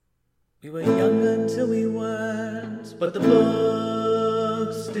We were young until we weren't, but the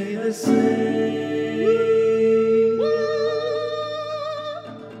books stay the same.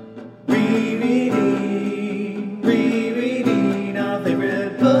 Rereading our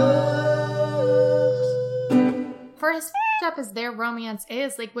favorite books. For as f***ed up as their romance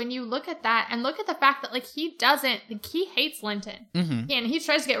is, like, when you look at that and look at the fact that, like, he hates Linton. Mm-hmm. And he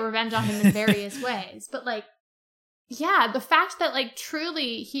tries to get revenge on him in various ways. But, like, yeah, the fact that, like,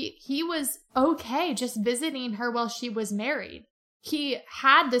 truly he was okay just visiting her while she was married. He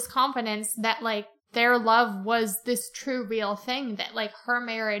had this confidence that, like, their love was this true, real thing that, like, her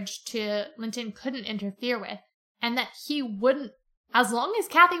marriage to Linton couldn't interfere with. And that he wouldn't, as long as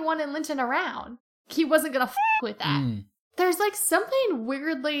Kathy wanted Linton around, he wasn't gonna f*** with that. There's, like, something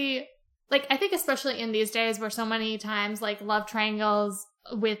weirdly, like, I think especially in these days where so many times, like, love triangles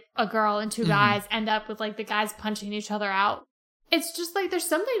with a girl and two guys end up with, like, the guys punching each other out. It's just, like, there's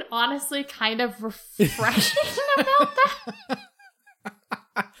something honestly kind of refreshing about that.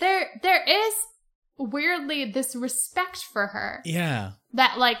 There is weirdly this respect for her. Yeah.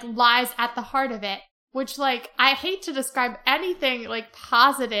 That, like, lies at the heart of it. Which, like, I hate to describe anything, like,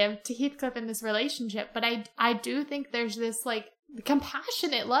 positive to Heathcliff in this relationship, but I do think there's this, like,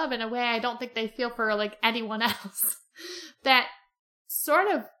 compassionate love in a way I don't think they feel for, like, anyone else. That sort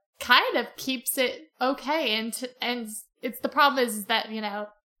of kind of keeps it okay. And it's the problem is that, you know,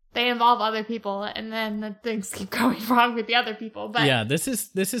 they involve other people and then the things keep going wrong with the other people. But yeah, this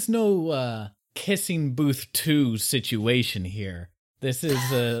is no Kissing Booth 2 situation here. This is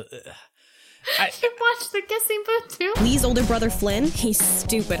You watched the Kissing Booth too? Lee's older brother Flynn, he's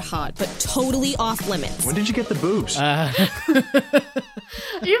stupid hot, but totally off limits. When did you get the boobs? I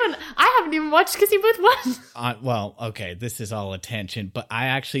haven't even watched Kissing Booth 1. Well, okay, this is all a tangent, but I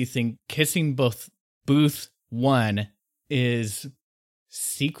actually think Kissing Booth 1 is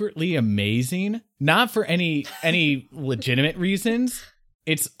secretly amazing. Not for any legitimate reasons.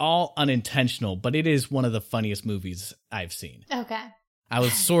 It's all unintentional, but it is one of the funniest movies I've seen. Okay. I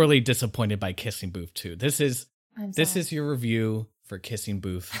was sorely disappointed by Kissing Booth 2. This is your review for Kissing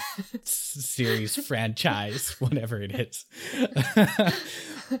Booth series franchise, whatever it is.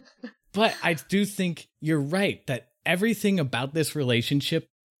 But I do think you're right that everything about this relationship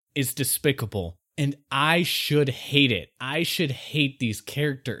is despicable, and I should hate it. I should hate these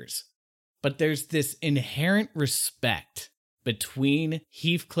characters. But there's this inherent respect between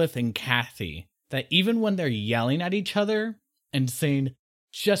Heathcliff and Kathy that even when they're yelling at each other and saying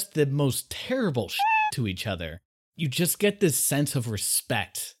just the most terrible shit to each other, you just get this sense of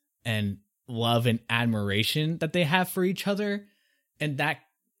respect and love and admiration that they have for each other. And that,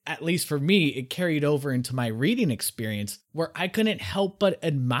 at least for me, it carried over into my reading experience where I couldn't help but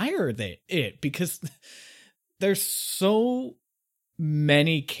admire it because there's so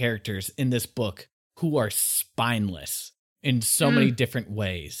many characters in this book who are spineless in so many different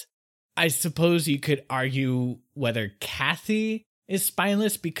ways. I suppose you could argue whether Kathy is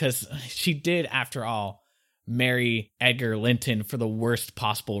spineless because she did, after all, marry Edgar Linton for the worst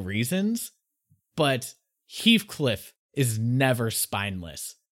possible reasons. But Heathcliff is never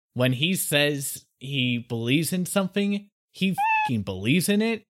spineless. When he says he believes in something, he fucking believes in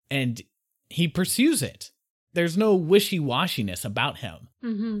it and he pursues it. There's no wishy-washiness about him.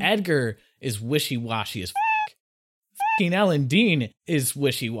 Mm-hmm. Edgar is wishy-washy as fuck. Fucking Ellen Dean is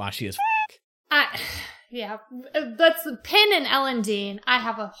wishy-washy as fuck. Yeah, that's Pin and Ellen Dean. I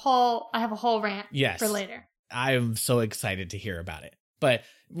have a whole rant for later. I'm so excited to hear about it. But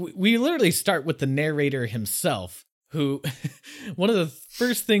we literally start with the narrator himself, who one of the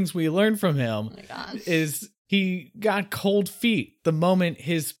first things we learn from him is he got cold feet the moment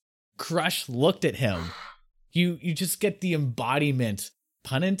his crush looked at him. You just get the embodiment,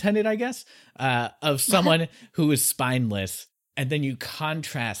 pun intended, I guess, of someone who is spineless. And then you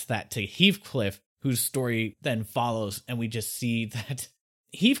contrast that to Heathcliff, whose story then follows, and we just see that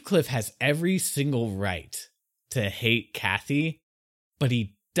Heathcliff has every single right to hate Kathy, but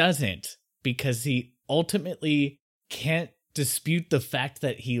he doesn't because he ultimately can't dispute the fact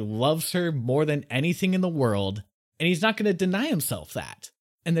that he loves her more than anything in the world, and he's not going to deny himself that.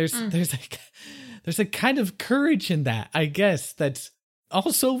 And there's a kind of courage in that, I guess, that's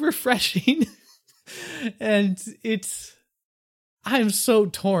also refreshing. And I'm so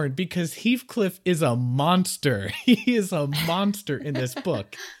torn because Heathcliff is a monster. He is a monster in this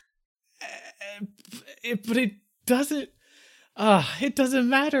book. But it doesn't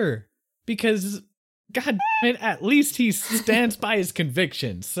matter because, God damn it, at least he stands by his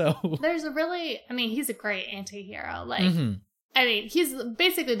convictions. So he's a great anti-hero. Like, I mean, he's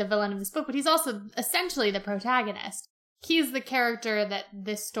basically the villain of this book, but he's also essentially the protagonist. He's the character that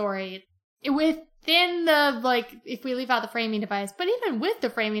this story within the, like, if we leave out the framing device, but even with the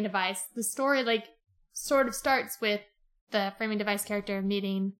framing device, the story, like, sort of starts with the framing device character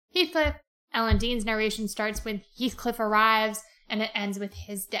meeting Heathcliff. Ellen Dean's narration starts when Heathcliff arrives, and it ends with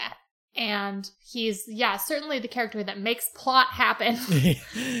his death. And he's, certainly the character that makes plot happen,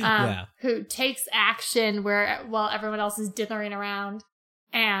 who takes action while everyone else is dithering around.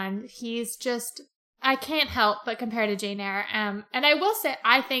 And he's just, I can't help but compare to Jane Eyre. And I will say,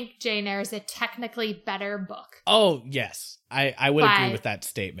 I think Jane Eyre is a technically better book. Oh, yes. I would agree with that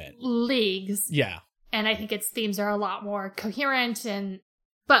statement. Leagues. Yeah. And I think its themes are a lot more coherent.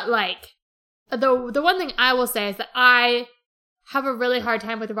 But like, the one thing I will say is that I have a really hard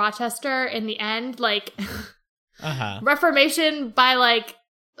time with Rochester in the end. Like, Reformation by, like,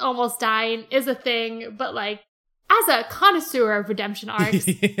 almost dying is a thing, but, like, as a connoisseur of redemption arcs,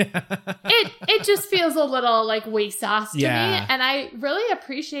 it just feels a little like waste sauce to me. And I really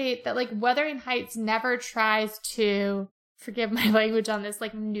appreciate that, like, Wuthering Heights never tries to, forgive my language on this,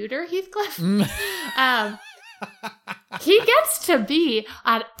 like, neuter Heathcliff. He gets to be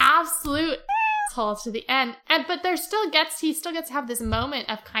an absolute asshole to the end, but he still gets to have this moment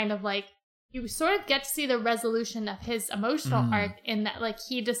of kind of like, you sort of get to see the resolution of his emotional arc in that, like,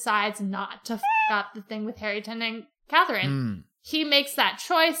 he decides not to f*** up the thing with Harrington and Catherine. He makes that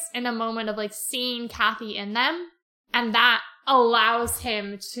choice in a moment of, like, seeing Kathy in them, and that allows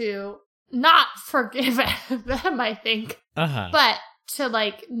him to not forgive them, I think, but to,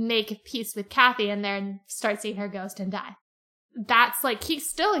 like, make peace with Kathy and then start seeing her ghost and die. That's, like, he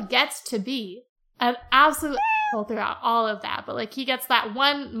still gets to be an absolute asshole throughout all of that, but, like, he gets that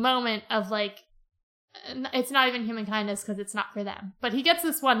one moment of, like, it's not even human kindness because it's not for them, but he gets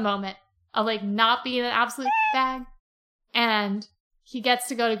this one moment of, like, not being an absolute bag, and he gets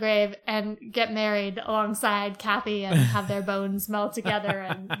to go to grave and get married alongside Kathy and have their bones meld together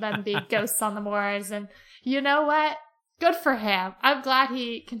and then be ghosts on the moors. And you know what? Good for him. I'm glad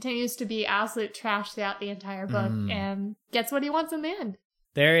he continues to be absolute trash throughout the entire book and gets what he wants in the end.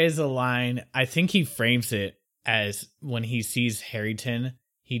 There is a line, I think he frames it as when he sees Harrington,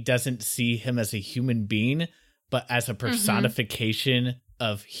 he doesn't see him as a human being, but as a personification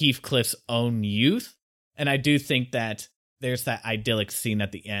of Heathcliff's own youth. And I do think that there's that idyllic scene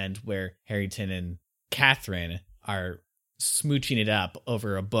at the end where Harrington and Catherine are smooching it up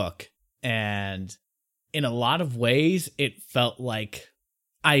over a book. And in a lot of ways, it felt like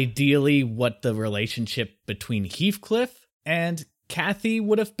ideally what the relationship between Heathcliff and Kathy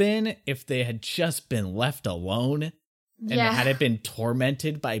would have been if they had just been left alone and had it been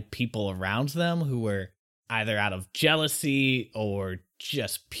tormented by people around them who were either out of jealousy or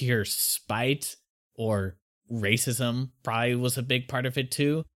just pure spite, or racism probably was a big part of it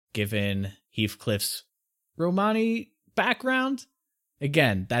too, given Heathcliff's Romani background.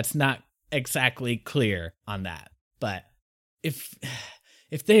 Again, that's not exactly clear on that, but if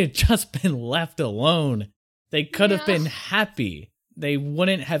they had just been left alone, they could have been happy. They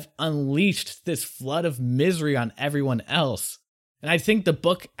wouldn't have unleashed this flood of misery on everyone else. And I think the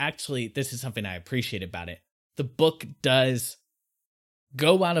book actually, this is something I appreciate about it. The book does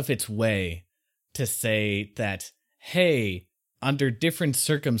go out of its way to say that, hey, under different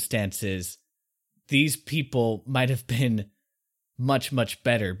circumstances, these people might have been much, much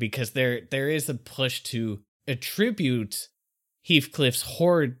better, because there is a push to attribute Heathcliff's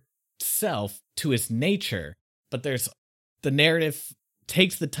horrid self to his nature. But the narrative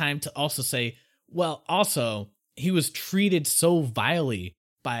takes the time to also say, well, also, he was treated so vilely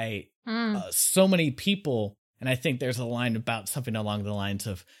by so many people. And I think there's a line about something along the lines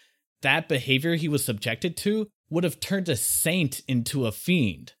of that behavior he was subjected to would have turned a saint into a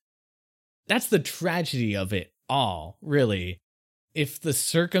fiend. That's the tragedy of it all, really. If the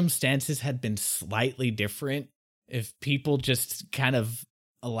circumstances had been slightly different, if people just kind of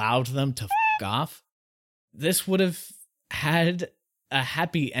allowed them to f*** off, this would have had a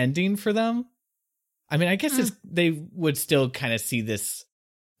happy ending for them. I mean, I guess they would still kind of see this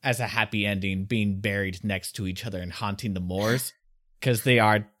as a happy ending, being buried next to each other and haunting the moors, because they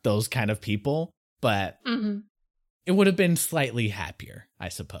are those kind of people. But it would have been slightly happier, I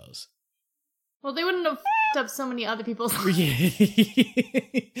suppose. Well, they wouldn't have f***ed up so many other people's lives.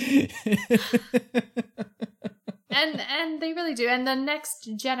 And they really do. And the Next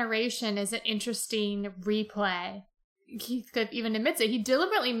Generation is an interesting replay. Heathcliff even admits it. He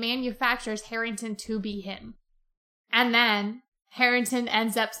deliberately manufactures Harrington to be him. And then Harrington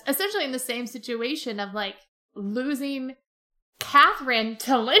ends up essentially in the same situation of, like, losing Catherine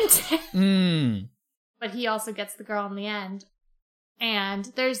to Linton. But he also gets the girl in the end. And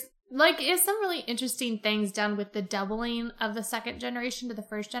there's, like, is some really interesting things done with the doubling of the second generation to the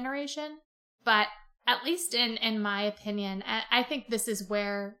first generation. But at least in my opinion, I think this is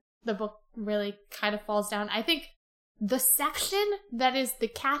where the book really kind of falls down. I think the section that is the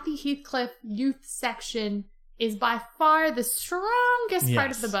Kathy Heathcliff youth section is by far the strongest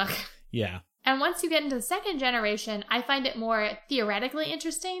part of the book. Yeah. And once you get into the second generation, I find it more theoretically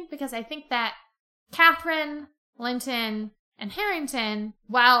interesting because I think that Catherine, Linton, and Harrington,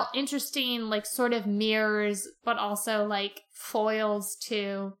 while interesting, like sort of mirrors, but also like foils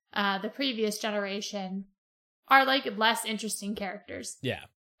to the previous generation, are like less interesting characters. Yeah.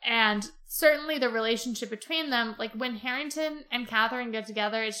 And certainly the relationship between them, like when Harrington and Catherine get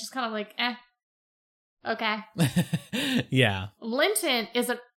together, it's just kind of like, okay. Yeah. Linton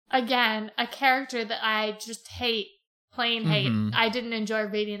is again a character that I just hate, plain hate. Mm-hmm. I didn't enjoy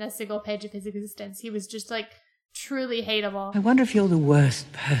reading a single page of his existence. He was just like truly hateable. I wonder if you're the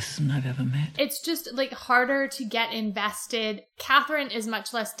worst person I've ever met. It's just like harder to get invested. Catherine is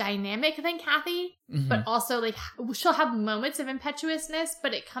much less dynamic than Kathy, but also like she'll have moments of impetuousness,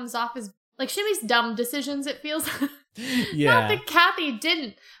 but it comes off as like she makes dumb decisions, it feels. Yeah. Not that Kathy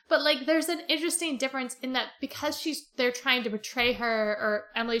didn't, but like there's an interesting difference in that because they're trying to portray her, or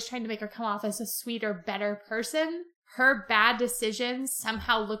Emily's trying to make her come off as a sweeter, better person. Her bad decisions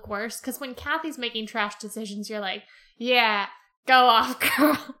somehow look worse. Because when Kathy's making trash decisions, you're like, yeah, go off,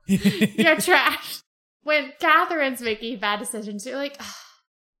 girl. You're trash. When Catherine's making bad decisions, you're like, oh,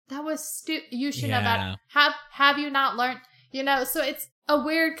 that was stupid. You should know that. Have you not learned? You know, so it's a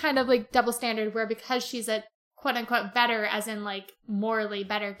weird kind of like double standard where because she's a quote unquote better, as in like morally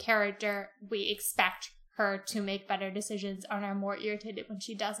better character, we expect her to make better decisions and are more irritated when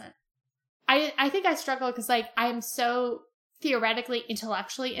she doesn't. I think I struggle because like I'm so theoretically,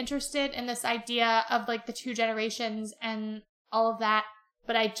 intellectually interested in this idea of like the two generations and all of that.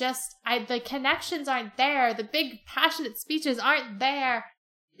 But the connections aren't there. The big passionate speeches aren't there.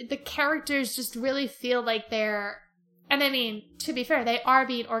 The characters just really feel like they're, and I mean, to be fair, they are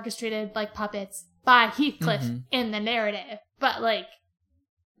being orchestrated like puppets by Heathcliff in the narrative. But like,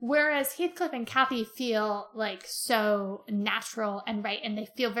 whereas Heathcliff and Kathy feel like so natural and right, and they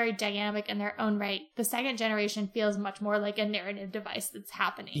feel very dynamic in their own right, the second generation feels much more like a narrative device that's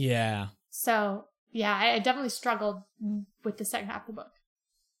happening. Yeah. So, yeah, I definitely struggled with the second half of the book.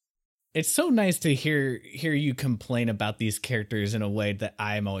 It's so nice to hear you complain about these characters in a way that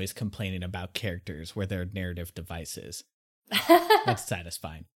I'm always complaining about characters where they're narrative devices. That's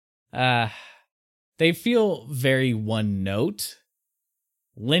satisfying. They feel very one note.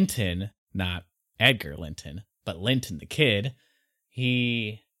 Linton, not Edgar Linton, but Linton the kid,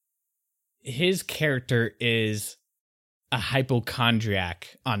 his character is a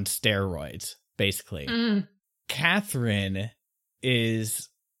hypochondriac on steroids, basically. Catherine is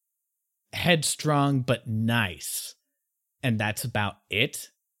headstrong but nice, and that's about it.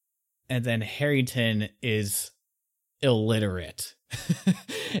 And then Harrington is illiterate.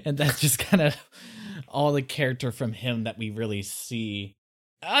 And that's just kind of all the character from him that we really see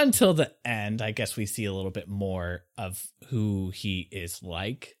until the end. I guess we see a little bit more of who he is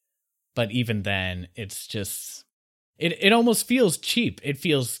like. But even then, it's just, it almost feels cheap. It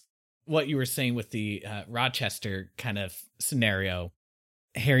feels what you were saying with the Rochester kind of scenario.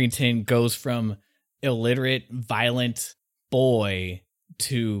 Harrington goes from illiterate, violent boy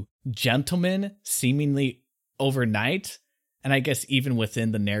to gentleman seemingly overnight. And I guess even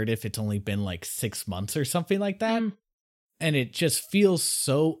within the narrative, it's only been like 6 months or something like that. And it just feels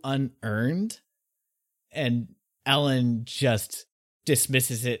so unearned. And Ellen just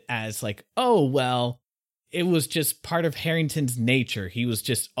dismisses it as like, oh, well, it was just part of Harrington's nature. He was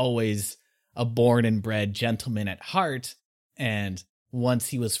just always a born and bred gentleman at heart. And once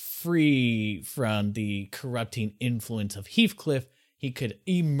he was free from the corrupting influence of Heathcliff, he could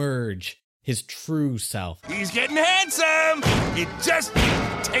emerge his true self. He's getting handsome. It just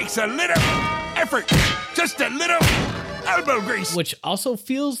takes a little effort. Just a little elbow grease. Which also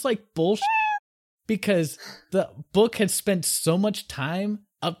feels like bullshit, because the book had spent so much time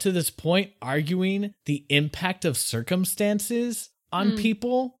up to this point arguing the impact of circumstances on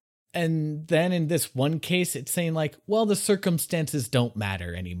people. And then in this one case, it's saying like, well, the circumstances don't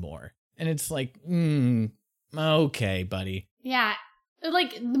matter anymore. And it's like, okay, buddy. Yeah.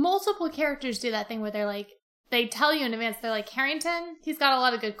 Like, multiple characters do that thing where they're like, they tell you in advance, they're like, Harrington, he's got a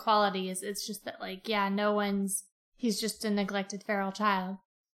lot of good qualities. It's just that, like, yeah, he's just a neglected feral child.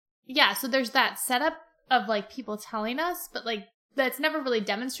 Yeah, so there's that setup of, like, people telling us, but, like, that's never really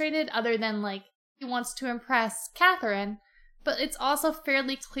demonstrated other than, like, he wants to impress Catherine, but it's also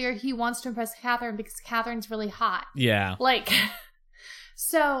fairly clear he wants to impress Catherine because Catherine's really hot. Yeah. Like,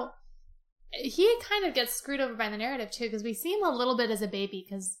 so he kind of gets screwed over by the narrative too, because we see him a little bit as a baby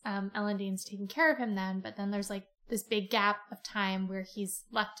because Ellen Dean's taking care of him then, but then there's like this big gap of time where he's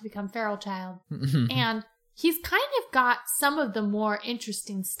left to become feral child. And he's kind of got some of the more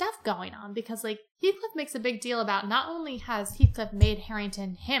interesting stuff going on because like Heathcliff makes a big deal about not only has Heathcliff made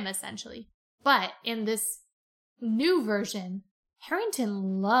Harrington him essentially, but in this new version,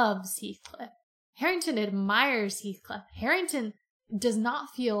 Harrington loves Heathcliff. Harrington admires Heathcliff. Harrington does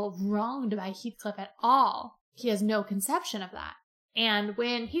not feel wronged by Heathcliff at all. He has no conception of that. And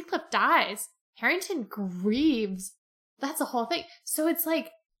when Heathcliff dies, Harrington grieves. That's the whole thing. So it's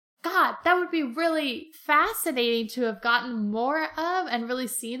like, God, that would be really fascinating to have gotten more of and really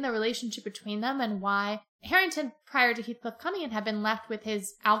seen the relationship between them and why Harrington, prior to Heathcliff coming in, had been left with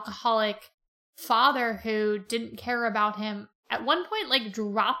his alcoholic father who didn't care about him. At one point, like,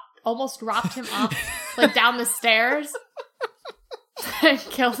 almost dropped him off, like, down the stairs and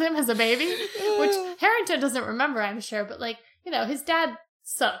killed him as a baby, which Harrington doesn't remember, I'm sure, but, like, you know, his dad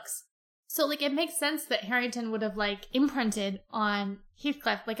sucks. So, like, it makes sense that Harrington would have, like, imprinted on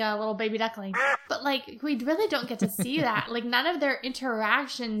Heathcliff like a little baby duckling. But, like, we really don't get to see that. Like, none of their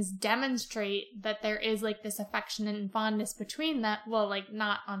interactions demonstrate that there is, like, this affection and fondness between them. Well, like,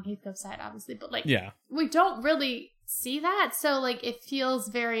 not on Heathcliff's side, obviously, but, like, we don't really see that. So, like, it feels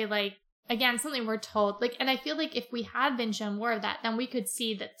very, like, again, something we're told. Like, and I feel like if we had been shown more of that, then we could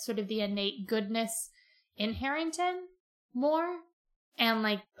see that sort of the innate goodness in Harrington more. And,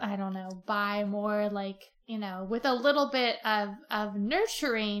 like, I don't know, by more, like, you know, with a little bit of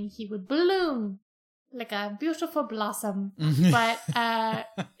nurturing, he would bloom like a beautiful blossom. But,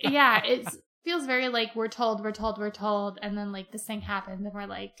 yeah, it feels very like we're told. And then, like, this thing happens and we're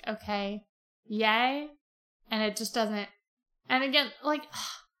like, okay, yay. And it just doesn't. And again, like,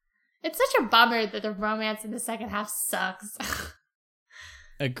 it's such a bummer that the romance in the second half sucks.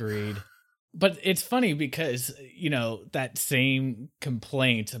 Agreed. But it's funny because, you know, that same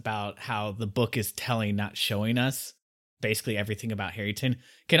complaint about how the book is telling, not showing us basically everything about Harrington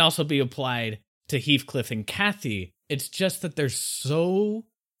can also be applied to Heathcliff and Cathy. It's just that they're so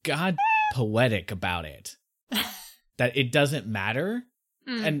poetic about it that it doesn't matter.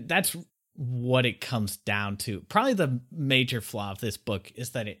 And that's what it comes down to. Probably the major flaw of this book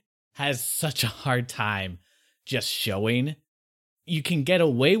is that it has such a hard time just showing. You can get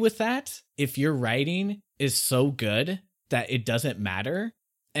away with that if your writing is so good that it doesn't matter.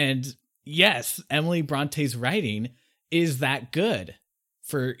 And yes, Emily Bronte's writing is that good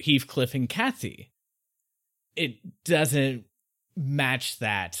for Heathcliff and Cathy. It doesn't match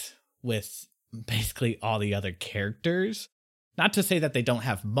that with basically all the other characters. Not to say that they don't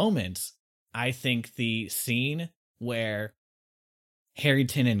have moments. I think the scene where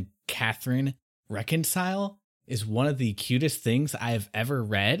Harrington and Catherine reconcile is one of the cutest things I have ever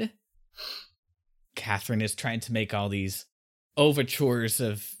read. Catherine is trying to make all these overtures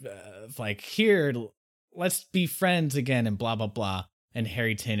of like, here, let's be friends again and blah, blah, blah. And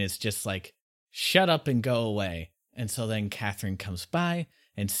Harrington is just like, shut up and go away. And so then Catherine comes by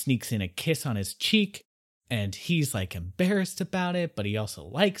and sneaks in a kiss on his cheek. And he's like embarrassed about it, but he also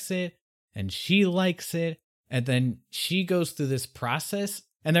likes it. And she likes it. And then she goes through this process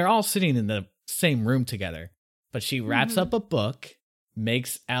and they're all sitting in the same room together. But she wraps up a book,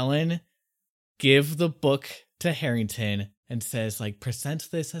 makes Ellen give the book to Harrington and says, like, present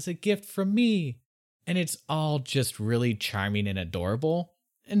this as a gift from me. And it's all just really charming and adorable.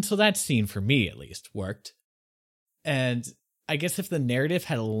 And so that scene, for me at least, worked. And I guess if the narrative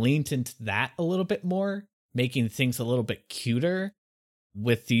had leaned into that a little bit more, making things a little bit cuter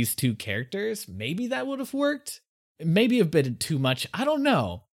with these two characters, maybe that would have worked. Maybe a bit too much. I don't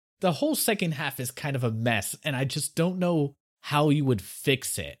know. The whole second half is kind of a mess, and I just don't know how you would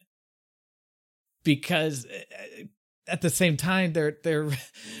fix it. Because at the same time, they're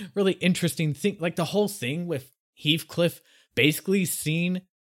really interesting things. Like the whole thing with Heathcliff basically seeing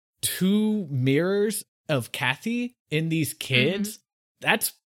two mirrors of Cathy in these kids.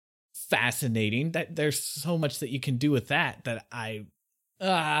 That's fascinating. That there's so much that you can do with that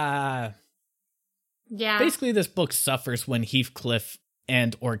yeah. Basically, this book suffers when Heathcliff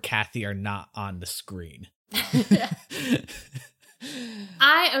and or Cathy are not on the screen.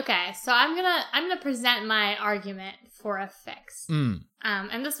 Okay, so I'm gonna present my argument for a fix. And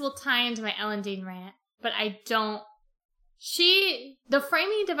this will tie into my Ellen Dean rant, but the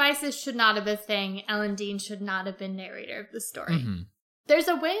framing devices should not have been a thing. Ellen Dean should not have been narrator of the story. There's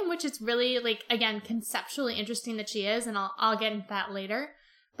a way in which it's really, like, again, conceptually interesting that she is, and I'll get into that later.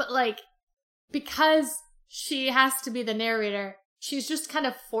 But, like, because she has to be the narrator, she's just kind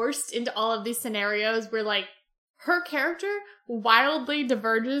of forced into all of these scenarios where, like, her character wildly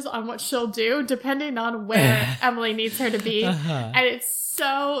diverges on what she'll do depending on where Emily needs her to be. And it's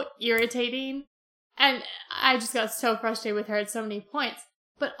so irritating. And I just got so frustrated with her at so many points.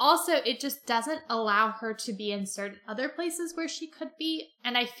 But also, it just doesn't allow her to be in certain other places where she could be.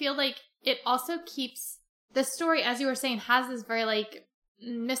 And I feel like it also keeps the story, as you were saying, has this very, like,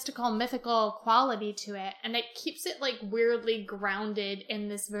 mystical, mythical quality to it. And it keeps it, like, weirdly grounded in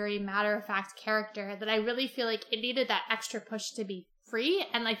this very matter-of-fact character that I really feel like it needed that extra push to be free.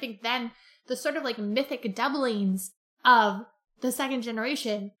 And I think then the sort of, like, mythic doublings of the second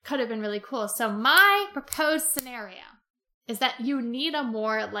generation could have been really cool. So my proposed scenario is that you need a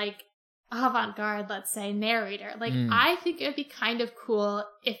more, like, avant-garde, let's say, narrator. Like, I think it would be kind of cool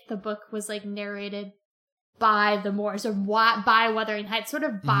if the book was, like, narrated by the Moors or by Wuthering Heights, sort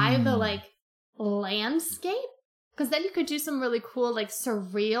of by the, like, landscape. Because then you could do some really cool, like,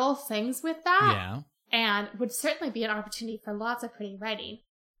 surreal things with that. Yeah. And would certainly be an opportunity for lots of pretty writing.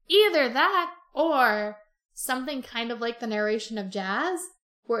 Either that or something kind of like the narration of Jazz,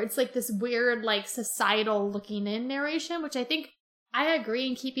 where it's like this weird, like, societal looking in narration, which I think I agree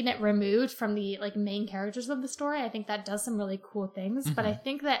in keeping it removed from the, like, main characters of the story. I think that does some really cool things, but I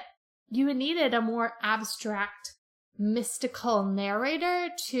think that you needed a more abstract, mystical narrator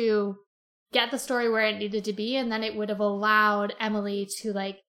to get the story where it needed to be, and then it would have allowed Emily to,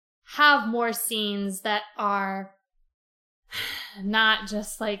 like, have more scenes that are not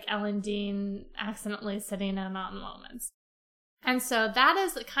just, like, Ellen Dean accidentally sitting in on moments. And so that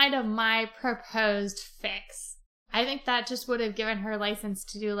is kind of my proposed fix. I think that just would have given her license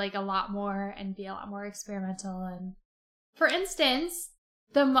to do, like, a lot more and be a lot more experimental. And for instance,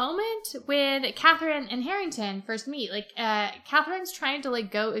 the moment when Catherine and Harrington first meet, like, Catherine's trying to,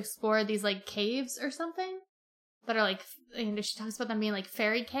 like, go explore these, like, caves or something that are, like, and she talks about them being, like,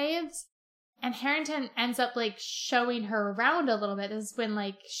 fairy caves. And Harrington ends up, like, showing her around a little bit. This is when,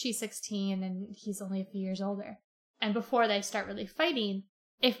 like, she's 16 and he's only a few years older. And before they start really fighting,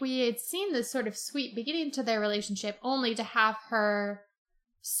 if we had seen this sort of sweet beginning to their relationship only to have her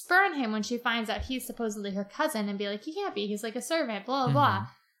spurn him when she finds out he's supposedly her cousin and be like, he can't be, he's like a servant, blah, blah, blah,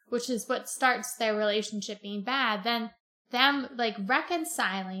 which is what starts their relationship being bad, then them, like,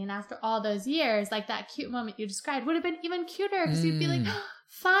 reconciling after all those years, like that cute moment you described, would have been even cuter because you'd be like, oh,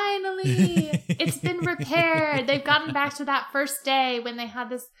 finally, it's been repaired. They've gotten back to that first day when they had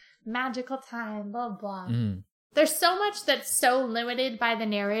this magical time, blah, blah. There's so much that's so limited by the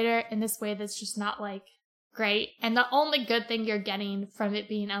narrator in this way that's just not, like, great. And the only good thing you're getting from it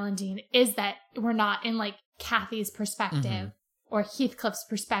being Ellen Dean is that we're not in, like, Kathy's perspective or Heathcliff's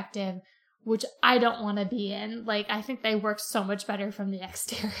perspective, which I don't want to be in. Like, I think they work so much better from the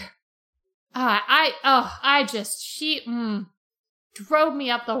exterior. She drove me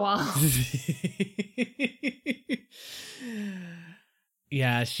up the wall.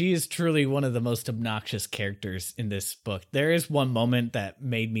 Yeah, she is truly one of the most obnoxious characters in this book. There is one moment that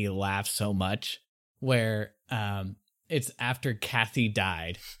made me laugh so much where it's after Kathy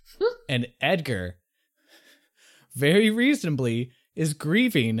died and Edgar very reasonably is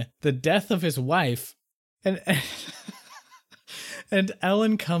grieving the death of his wife, and and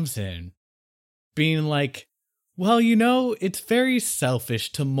Ellen comes in being like, well, you know, it's very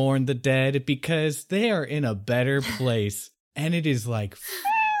selfish to mourn the dead because they are in a better place. And it is like,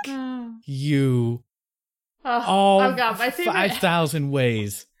 you, all God, my favorite. 5,000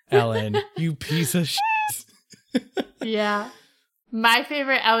 ways, Ellen, you piece of shit. Yeah. My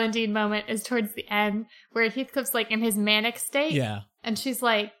favorite Ellen Dean moment is towards the end where Heathcliff's, like, in his manic state. Yeah. And she's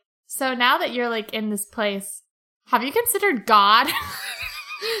like, so now that you're, like, in this place, have you considered God?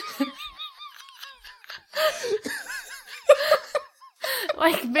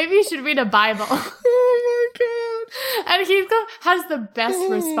 Like, maybe you should read a Bible. Oh my God. And Heathcliff has the best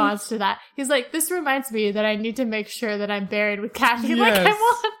response to that. He's like, this reminds me that I need to make sure that I'm buried with Kathy. Yes. Like, I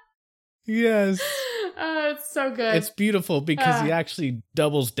want. Yes. Oh, it's so good. It's beautiful because he actually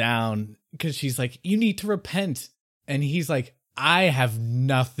doubles down because she's like, you need to repent. And he's like, I have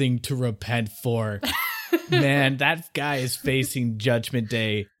nothing to repent for. Man, that guy is facing Judgment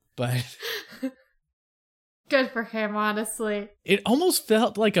Day, but good for him, honestly. It almost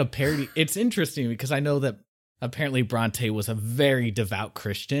felt like a parody. It's interesting because I know that apparently Bronte was a very devout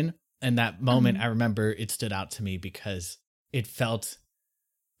Christian. And that moment, I remember it stood out to me because it felt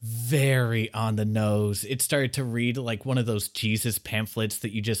very on the nose. It started to read like one of those Jesus pamphlets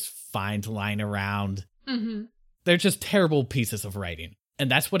that you just find lying around. They're just terrible pieces of writing. And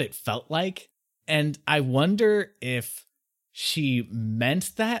that's what it felt like. And I wonder if she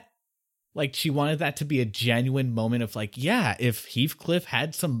meant that. Like, she wanted that to be a genuine moment of like, yeah, if Heathcliff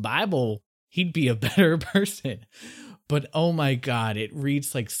had some Bible he'd be a better person. But oh my God, it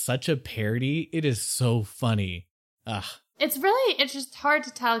reads like such a parody. It is so funny. Ugh. It's just hard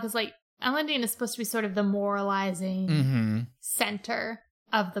to tell because like Elendine is supposed to be sort of the moralizing center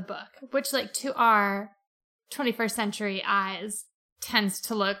of the book, which like to our 21st century eyes tends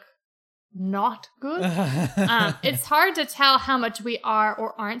to look not good. It's hard to tell how much we are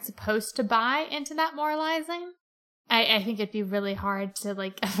or aren't supposed to buy into that moralizing. I think it'd be really hard to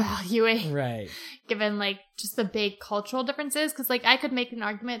like evaluate, right? Given like just the big cultural differences, because like I could make an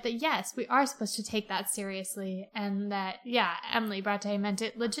argument that yes, we are supposed to take that seriously, and that yeah, Emily Bronte meant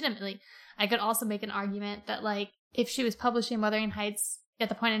it legitimately. I could also make an argument that like if she was publishing Wuthering Heights at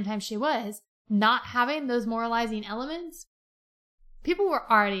the point in time she was, not having those moralizing elements, people were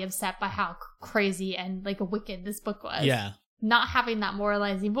already upset by how crazy and like wicked this book was. Yeah. Not having that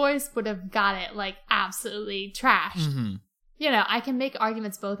moralizing voice would have got it like absolutely trashed. You know, I can make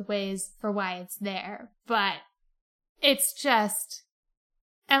arguments both ways for why it's there, but it's just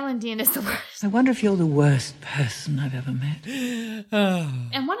Elendine is the worst. I wonder if you're the worst person I've ever met.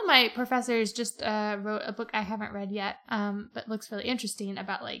 And one of my professors just wrote a book I haven't read yet, but looks really interesting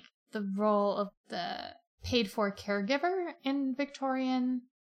about like the role of the paid for caregiver in Victorian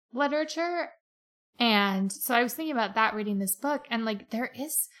literature. And so I was thinking about that reading this book, and like there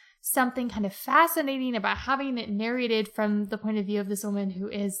is something kind of fascinating about having it narrated from the point of view of this woman who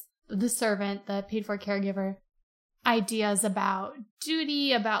is the servant, the paid for caregiver. Ideas about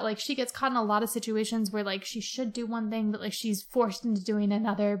duty, about like she gets caught in a lot of situations where like she should do one thing, but like she's forced into doing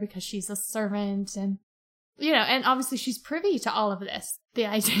another because she's a servant, and you know, and obviously she's privy to all of this. The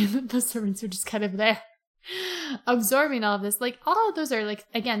idea that the servants are just kind of there absorbing all of this, like all of those are like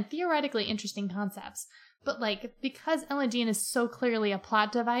again theoretically interesting concepts, but like because Elendine is so clearly a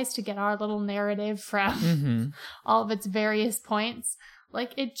plot device to get our little narrative from all of its various points,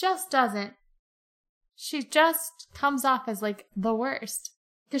 like it just doesn't. She just comes off as like the worst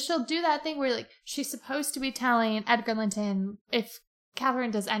because she'll do that thing where like she's supposed to be telling Edgar Linton if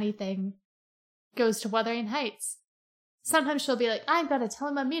Catherine does anything, goes to Wuthering Heights. Sometimes she'll be like, I'm going to tell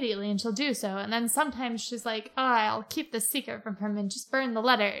him immediately, and she'll do so. And then sometimes she's like, oh, I'll keep this secret from him and just burn the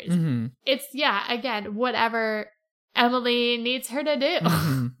letters. It's, yeah, again, whatever Emily needs her to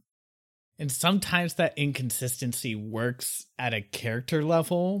do. And sometimes that inconsistency works at a character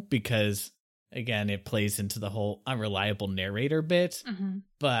level because, again, it plays into the whole unreliable narrator bit.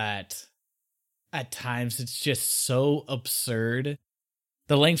 But at times it's just so absurd.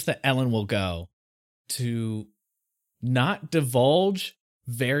 The lengths that Ellen will go to not divulge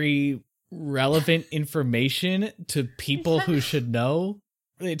very relevant information to people who should know.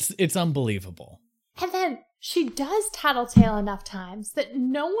 It's unbelievable. And then she does tattletale enough times that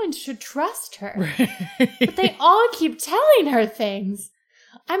no one should trust her. Right. But they all keep telling her things.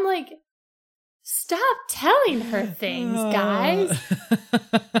 I'm like, stop telling her things, guys.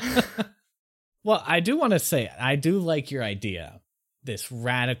 Well, I do want to say, I do like your idea. This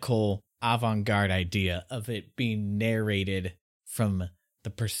radical avant-garde idea of it being narrated from the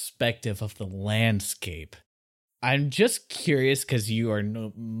perspective of the landscape. I'm just curious because you are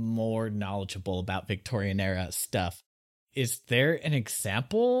more knowledgeable about Victorian era stuff. Is there an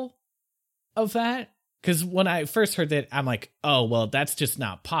example of that? Because when I first heard that, I'm like, oh, well, that's just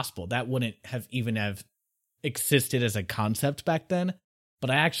not possible. That wouldn't have even existed as a concept back then. But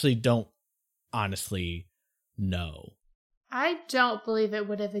I actually don't honestly know. I don't believe it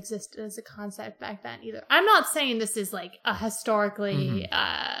would have existed as a concept back then either. I'm not saying this is like a historically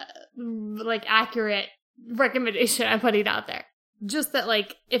like accurate recommendation I'm putting out there. Just that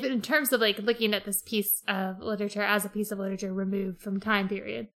like if in terms of like looking at this piece of literature as a piece of literature removed from time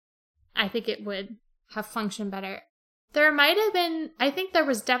period, I think it would have functioned better. There might have been, I think there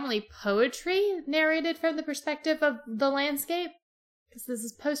was definitely poetry narrated from the perspective of the landscape. Because this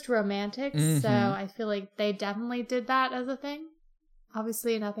is post-romantic, so I feel like they definitely did that as a thing.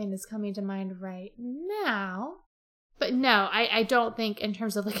 Obviously, nothing is coming to mind right now. But no, I don't think in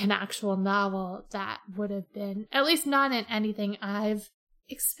terms of like an actual novel that would have been, at least not in anything I've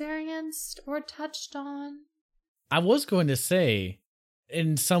experienced or touched on. I was going to say,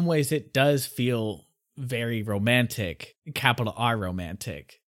 in some ways it does feel very romantic, capital R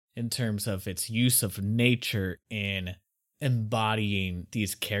romantic, in terms of its use of nature in embodying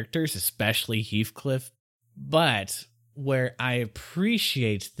these characters, especially Heathcliff. But where I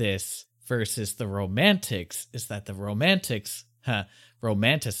appreciate this versus the romantics is that the romantics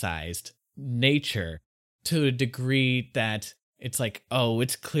romanticized nature to a degree that it's like, oh,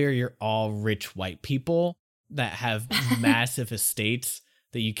 it's clear you're all rich white people that have massive estates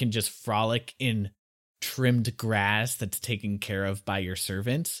that you can just frolic in trimmed grass that's taken care of by your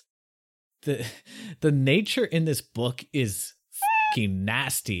servants. the nature in this book is fucking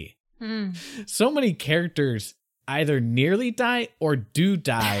nasty. Mm. So many characters either nearly die or do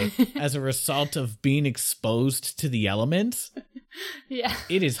die as a result of being exposed to the elements. Yeah.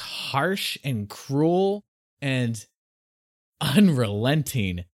 It is harsh and cruel and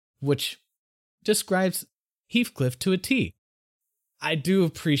unrelenting, which describes Heathcliff to a T. I do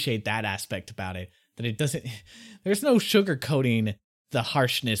appreciate that aspect about it, that it doesn't, there's no sugarcoating the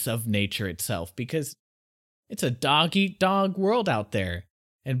harshness of nature itself, because it's a dog-eat-dog world out there.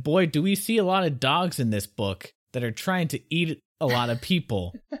 And boy, do we see a lot of dogs in this book that are trying to eat a lot of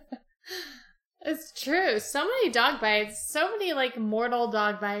people. It's true. So many dog bites. So many, like, mortal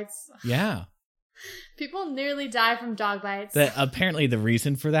dog bites. Yeah. People nearly die from dog bites. Apparently the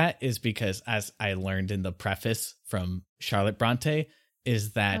reason for that is because, as I learned in the preface from Charlotte Bronte,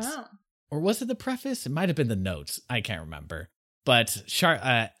 is that, or was it the preface? It might have been the notes. I can't remember. But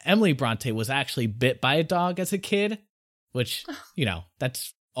Emily Bronte was actually bit by a dog as a kid, which, you know,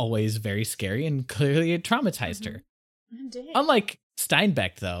 that's always very scary, and clearly it traumatized her. Indeed. Unlike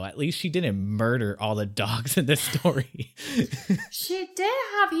Steinbeck, though, at least she didn't murder all the dogs in this story. She did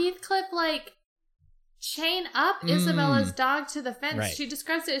have Heathcliff, like, chain up Isabella's dog to the fence. Right. She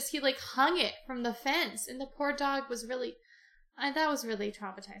describes it as he, like, hung it from the fence, and the poor dog was really, that was really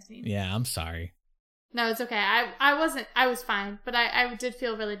traumatizing. Yeah, I'm sorry. No, it's okay. I was fine, but I did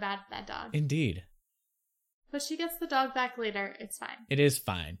feel really bad for that dog. Indeed. But she gets the dog back later. It's fine. It is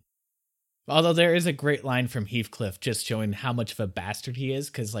fine. Although there is a great line from Heathcliff just showing how much of a bastard he is,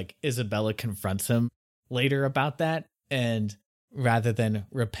 because, like, Isabella confronts him later about that, and rather than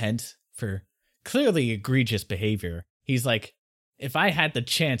repent for clearly egregious behavior, he's like, if I had the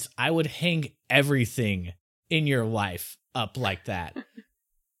chance, I would hang everything in your life up like that.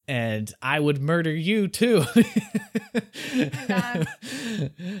 And I would murder you too.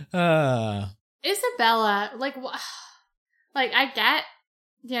 Isabella, like I get,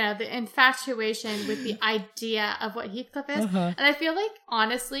 you know, the infatuation with the idea of what Heathcliff is. And I feel like,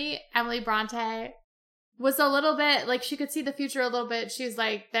 honestly, Emily Bronte was a little bit, like, she could see the future a little bit. She's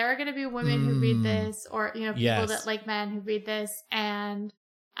like, there are going to be women who read this, or, you know, people that like men who read this, and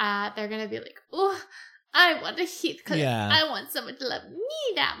they're going to be like, oh, I want a Heathcliff. Yeah. I want someone to love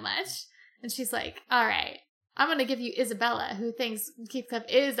me that much. And she's like, all right, I'm going to give you Isabella, who thinks Heathcliff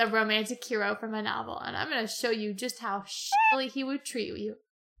is a romantic hero from a novel, and I'm going to show you just how shittily he would treat you.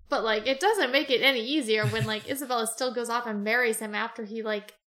 But, like, it doesn't make it any easier when, like, Isabella still goes off and marries him after he,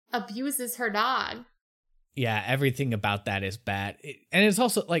 like, abuses her dog. Yeah, everything about that is bad. And it's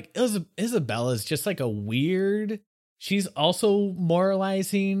also, like, Isabella is just, like, a weird... She's also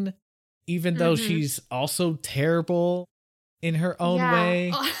moralizing, even though she's also terrible in her own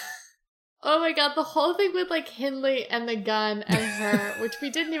way. Oh my god, the whole thing with, like, Hindley and the gun and her, which we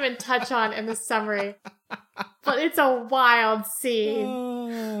didn't even touch on in the summary. But it's a wild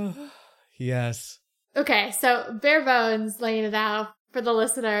scene. Yes. Okay, so bare bones, laying it out for the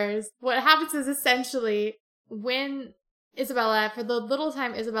listeners. What happens is, essentially, when Isabella, for the little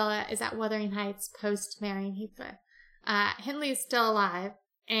time Isabella is at Wuthering Heights post-marrying Heathcliff, Hindley is still alive,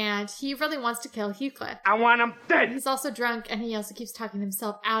 and he really wants to kill Heathcliff. I want him dead! He's also drunk, and he also keeps talking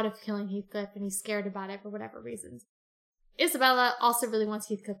himself out of killing Heathcliff, and he's scared about it for whatever reasons. Isabella also really wants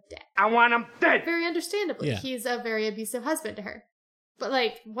Heathcliff dead. I want him dead! Very understandably. Yeah. He's a very abusive husband to her. But,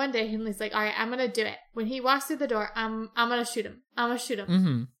 like, one day Hindley's like, all right, I'm going to do it. When he walks through the door, I'm going to shoot him. I'm going to shoot him.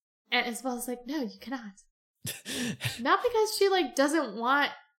 Mm-hmm. And Isabella's like, no, you cannot. Not because she, like, doesn't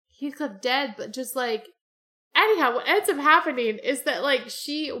want Heathcliff dead, but just, like, anyhow, what ends up happening is that, like,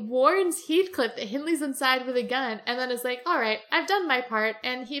 she warns Heathcliff that Hindley's inside with a gun, and then is like, all right, I've done my part,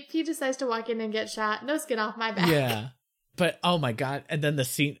 and he decides to walk in and get shot. No skin off my back. Yeah. But, oh my god, and then the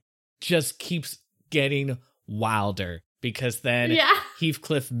scene just keeps getting wilder, because then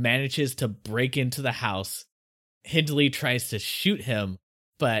Heathcliff manages to break into the house. Hindley tries to shoot him,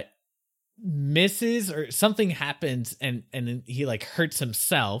 but misses, or something happens, and he, like, hurts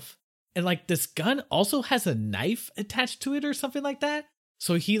himself. And, like, this gun also has a knife attached to it or something like that.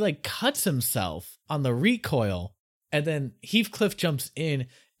 So he, like, cuts himself on the recoil. And then Heathcliff jumps in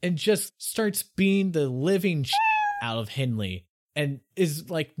and just starts beating the living out of Hindley. And is,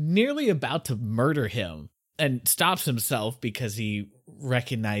 like, nearly about to murder him. And stops himself because he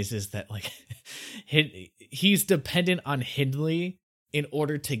recognizes that, like, he's dependent on Hindley in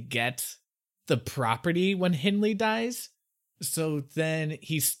order to get the property when Hindley dies. So then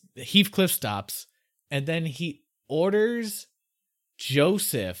Heathcliff stops, and then he orders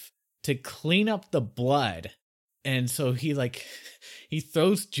Joseph to clean up the blood. And so he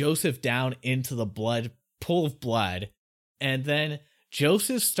throws Joseph down into the pool of blood, and then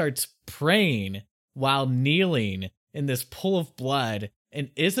Joseph starts praying while kneeling in this pool of blood, and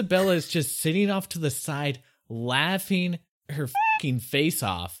Isabella is just sitting off to the side, laughing her fucking face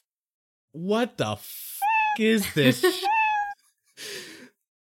off. What the fuck is this?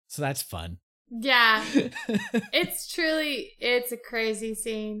 So that's fun. Yeah. It's a crazy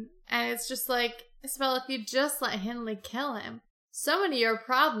scene. And it's just like, Isabella, if you just let Hindley kill him, so many of your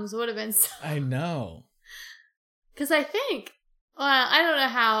problems would have been solved. I know. Because I think, well, I don't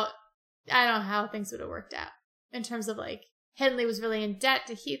know how things would have worked out in terms of like, Hindley was really in debt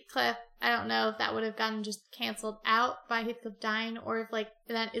to Heathcliff. I don't know if that would have gotten just canceled out by Heathcliff dying, or if like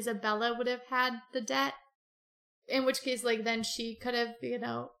then Isabella would have had the debt. In which case, like, then she could have,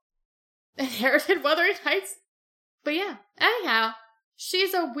 inherited Wuthering Heights. But yeah, anyhow,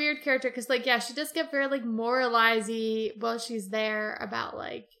 she's a weird character because, like, yeah, she does get very, like, moralize-y while she's there about,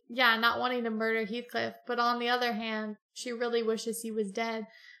 like, yeah, not wanting to murder Heathcliff. But on the other hand, she really wishes he was dead,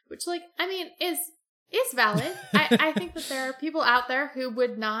 which, like, I mean, is valid. I think that there are people out there who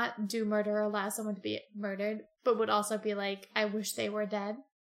would not do murder or allow someone to be murdered, but would also be like, I wish they were dead.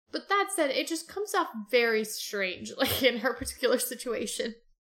 But that said, it just comes off very strange, like, in her particular situation.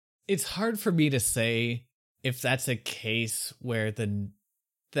 It's hard for me to say if that's a case where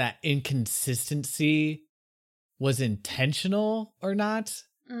that inconsistency was intentional or not.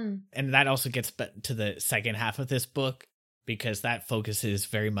 And that also gets to the second half of this book, because that focuses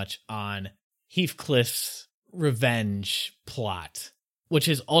very much on Heathcliff's revenge plot, which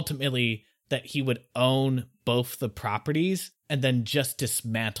is ultimately that he would own both the properties and then just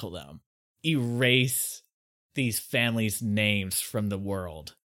dismantle them, erase these families' names from the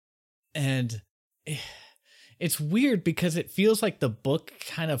world. And it's weird because it feels like the book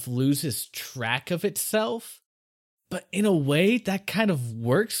kind of loses track of itself, but in a way that kind of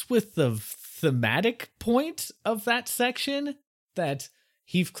works with the thematic point of that section, that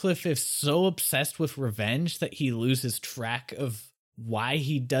Heathcliff is so obsessed with revenge that he loses track of why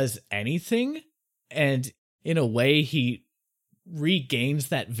he does anything. And in a way, he regains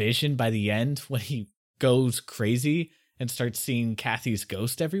that vision by the end when he goes crazy and starts seeing Kathy's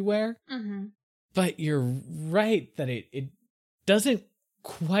ghost everywhere. Mm-hmm. But you're right that it doesn't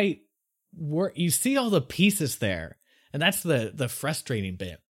quite work. You see all the pieces there, and that's the frustrating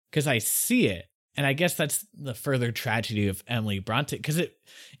bit, because I see it. And I guess that's the further tragedy of Emily Bronte, because it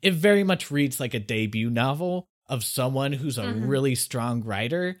very much reads like a debut novel of someone who's a really strong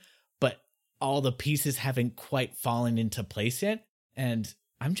writer, but all the pieces haven't quite fallen into place yet. And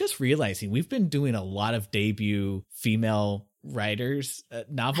I'm just realizing we've been doing a lot of debut female writers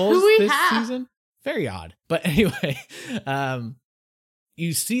novels this season. Very odd. But anyway,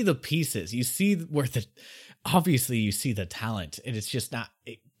 you see the pieces. You see where obviously you see the talent, and it's just not,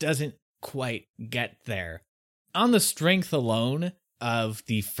 it doesn't quite get there. On the strength alone of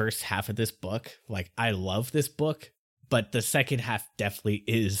the first half of this book, like, I love this book, but the second half definitely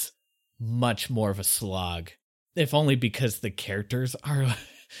is much more of a slog, if only because the characters are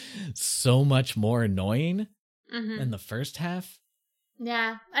so much more annoying in the first half.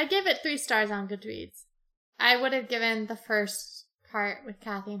 Yeah, I give it 3 stars on Goodreads. I would have given the first part with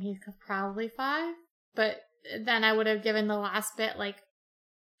Kathy and Heathcliff probably 5, but then I would have given the last bit like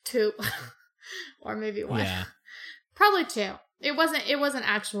 2 or maybe 1. Yeah. Probably 2. It wasn't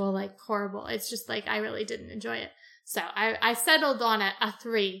actual like horrible. It's just like I really didn't enjoy it. So I settled on a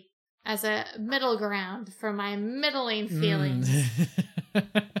 3 as a middle ground for my middling feelings.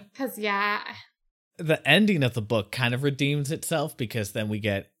 Because yeah. The ending of the book kind of redeems itself, because then we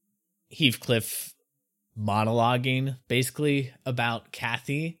get Heathcliff monologuing basically about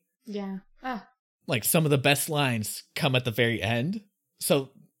Kathy. Yeah. Like, some of the best lines come at the very end.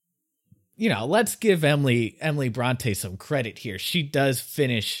 So, let's give Emily Bronte some credit here. She does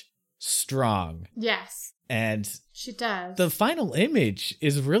finish strong. Yes. And she does. The final image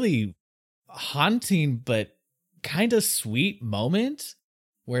is really haunting, but kind of sweet moment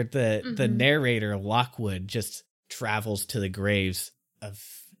where the narrator, Lockwood, just travels to the graves of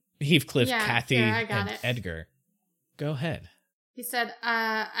Heathcliff, Kathy, and Edgar. Go ahead. He said,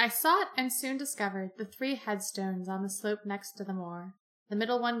 I sought and soon discovered the 3 headstones on the slope next to the moor. The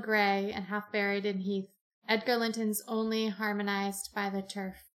middle one gray and half buried in heath, Edgar Linton's only harmonized by the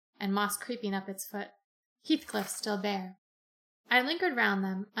turf, and moss creeping up its foot. Heathcliff still bare. I lingered round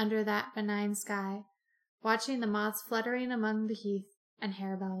them under that benign sky, watching the moths fluttering among the heath and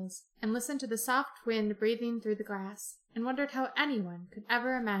harebells, and listened to the soft wind breathing through the grass, and wondered how anyone could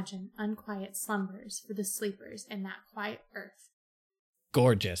ever imagine unquiet slumbers for the sleepers in that quiet earth.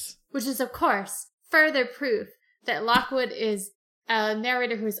 Gorgeous. Which is, of course, further proof that Lockwood is a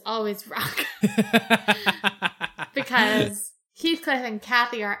narrator who's always wrong. Because Heathcliff and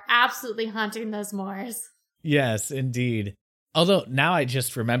Kathy are absolutely haunting those moors. Yes, indeed. Although now I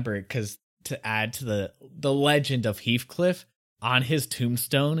just remember it because to add to the legend of Heathcliff on his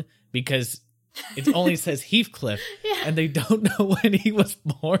tombstone, because it only says Heathcliff and they don't know when he was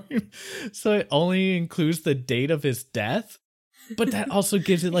born. So it only includes the date of his death. But that also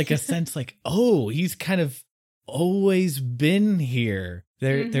gives it like a sense like, oh, he's kind of always been here.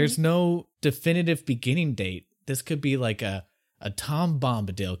 There's no definitive beginning date. This could be like a Tom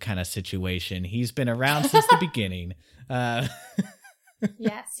Bombadil kind of situation. He's been around since the beginning.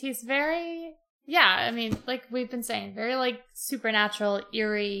 Yes, he's very, I mean, like we've been saying, very like supernatural,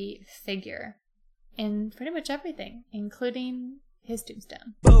 eerie figure in pretty much everything, including his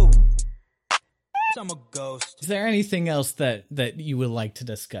tombstone. Boom. I'm a ghost. Is there anything else that you would like to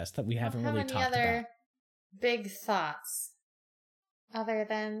discuss that we haven't really talked about? Any other big thoughts? Other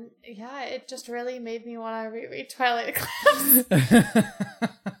than, it just really made me want to reread Twilight Eclipse.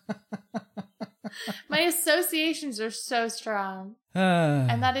 My associations are so strong.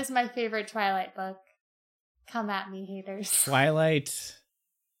 And that is my favorite Twilight book. Come at me, haters. Twilight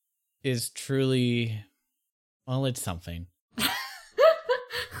is truly, well, it's something.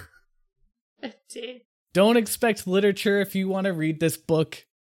 Indeed. Don't expect literature if you want to read this book.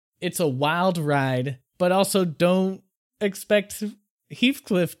 It's a wild ride, but also don't expect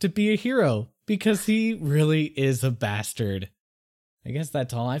Heathcliff to be a hero because he really is a bastard. I guess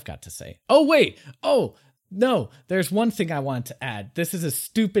that's all I've got to say. Oh, wait. Oh, no. There's one thing I want to add. This is a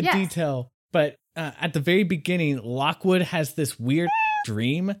stupid detail, but at the very beginning, Lockwood has this weird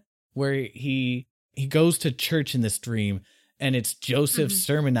dream where he goes to church in this dream and it's Joseph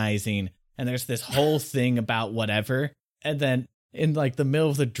sermonizing. And there's this whole thing about whatever. And then in like the middle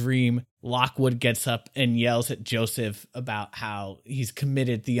of the dream, Lockwood gets up and yells at Joseph about how he's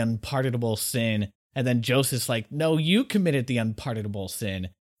committed the unpardonable sin. And then Joseph's like, no, you committed the unpardonable sin.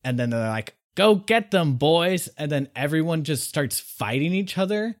 And then they're like, go get them, boys. And then everyone just starts fighting each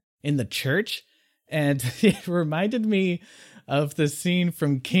other in the church. And it reminded me of the scene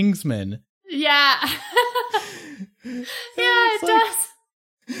from Kingsman. Yeah. It does.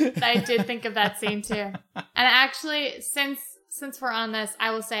 I did think of that scene too. And actually, since we're on this,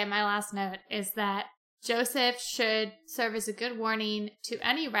 I will say my last note is that Joseph should serve as a good warning to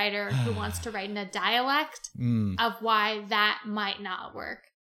any writer who wants to write in a dialect of why that might not work.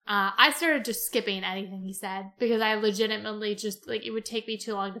 I started just skipping anything he said because I legitimately just, like, it would take me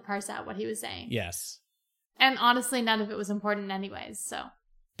too long to parse out what he was saying. Yes. And honestly, none of it was important anyways, so.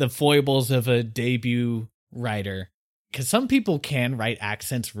 The foibles of a debut writer. Because some people can write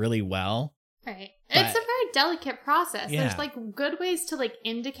accents really well. Right. It's a very delicate process. Yeah. There's, like, good ways to, like,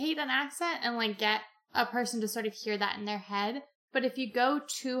 indicate an accent and, like, get a person to sort of hear that in their head. But if you go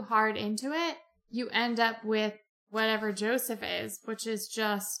too hard into it, you end up with whatever Joseph is, which is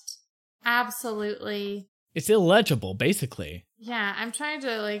just absolutely... It's illegible, basically. Yeah, I'm trying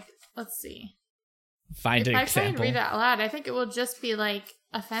to, like, let's see. Find an example. If I try and read it out loud, I think it will just be, like,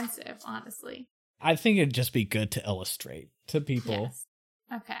 offensive, honestly. I think it'd just be good to illustrate to people. Yes.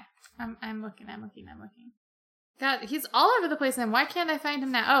 Okay. I'm looking. God, he's all over the place, and why can't I find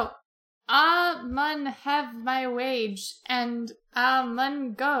him now? Oh. Mun have my wage, and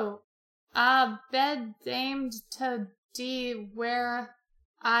mun go. Bed aimed to de where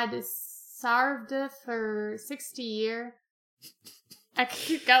I'd sarved for 60 year. I can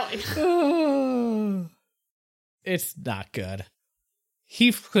keep going. It's not good.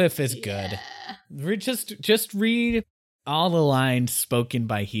 Heathcliff is good. Just read all the lines spoken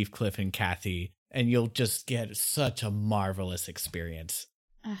by Heathcliff and Kathy, and you'll just get such a marvelous experience.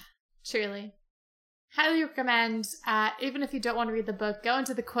 Truly. Highly recommend, even if you don't want to read the book, go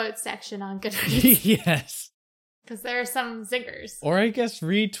into the quotes section on Goodreads. Yes. Because there are some zingers. Or I guess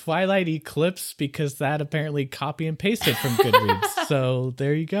read Twilight Eclipse, because that apparently copy and pasted from Goodreads. So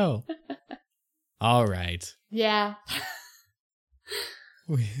there you go. All right. Yeah.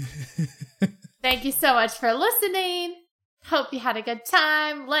 Thank you so much for listening. Hope you had a good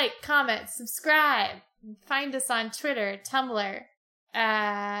time. Like, comment, subscribe. Find us on Twitter, Tumblr,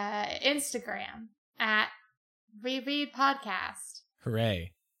 Instagram at Reread Podcast.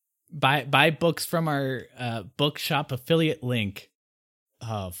 Hooray. Buy books from our bookshop affiliate link.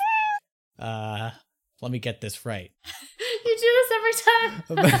 Oh, let me get this right. You do this every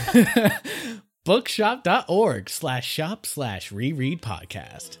time. Bookshop.org/shop/reread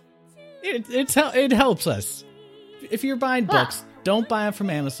podcast. It helps us. If you're buying books, don't buy them from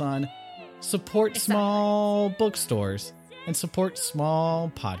Amazon. Support small bookstores and support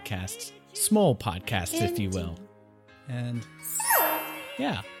small podcasts. Small podcasts, if you will. And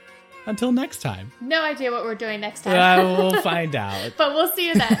yeah. Until next time. No idea what we're doing next time. We'll find out. But we'll see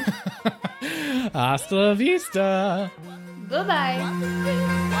you then. Hasta la vista. Bye-bye. Walking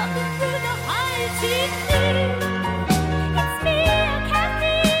through the high seas.